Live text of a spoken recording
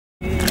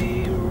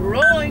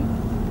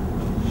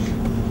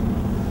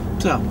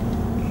So,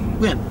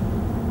 Lynn,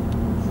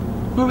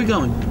 where are we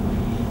going?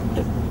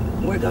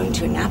 We're going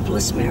to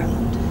Annapolis,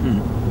 Maryland.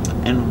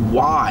 And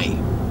why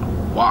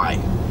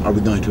are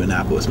we going to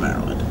Annapolis,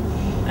 Maryland?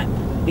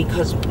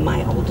 Because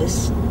my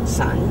oldest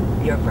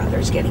son, your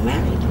brother's getting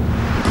married.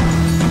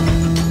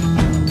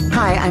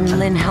 Hi, I'm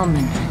Lynn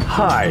Hellman.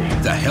 Hi.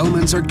 The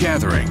Hellmans are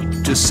gathering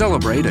to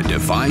celebrate a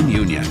divine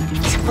union.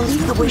 Can't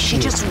believe the way she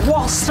just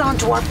waltzed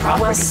onto our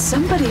property. Well,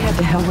 somebody had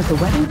to hell with the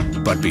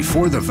wedding. But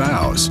before the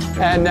vows...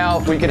 And now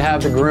if we could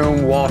have the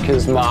groom walk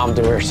his mom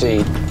to her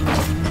seat.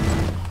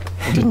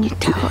 Didn't you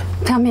tell?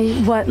 Tell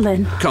me what,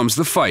 Lynn? comes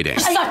the fighting.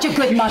 Such a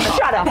good mother.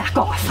 Shut up. Back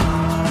off.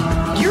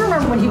 Do you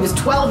remember when he was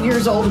 12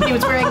 years old and he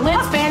was wearing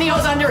Lynn's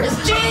pantyhose under his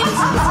jeans?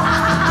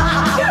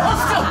 You don't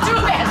still do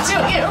that, do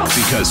you?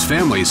 Because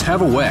families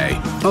have a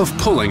way of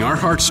pulling our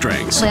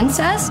heartstrings. Lynn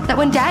says that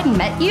when Dad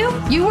met you,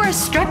 you were a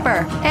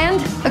stripper and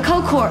a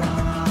co-corp.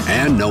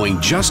 And knowing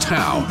just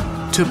how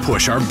to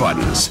push our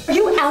buttons. Are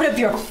you out of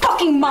your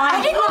fucking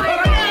mind?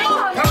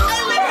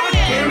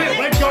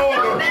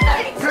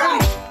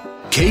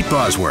 Kate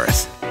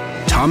Bosworth,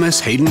 Thomas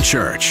Haden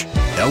Church,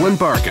 Ellen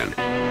Barkin,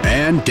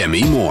 and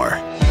Demi Moore.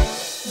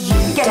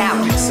 Get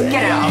out.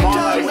 Get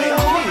out.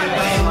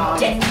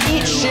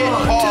 Eat shit.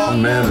 Oh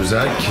man, there's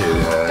that kid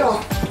at?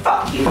 Oh,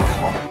 fuck you.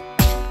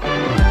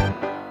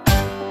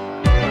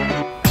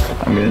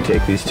 I'm gonna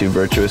take these two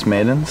virtuous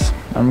maidens.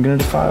 I'm gonna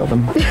defile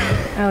them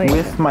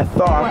with my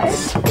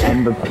thoughts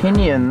and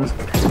opinions.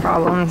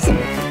 Problems.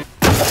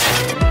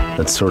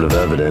 That's sort of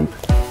evident.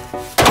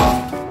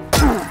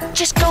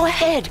 Just go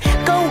ahead.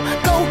 Go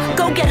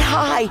get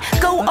high.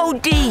 Go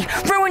OD.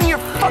 Ruin your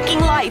fucking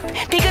life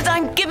because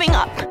I'm giving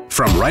up.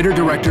 From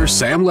writer-director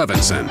Sam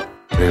Levinson.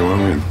 Hey, why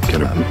don't we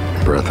get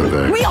a breath of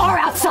air? We are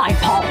outside,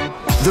 Paul.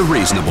 The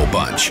Reasonable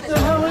Bunch.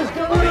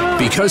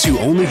 Because you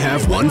only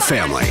have one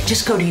family.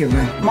 Just go to your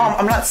room. Mom,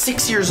 I'm not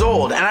 6 years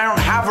old and I don't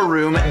have a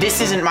room.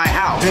 This isn't my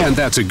house. And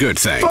that's a good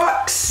thing.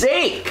 Fuck's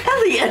sake!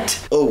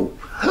 Elliot. Oh.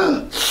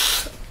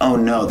 Oh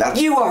no,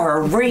 that's... You are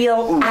a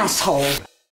real asshole.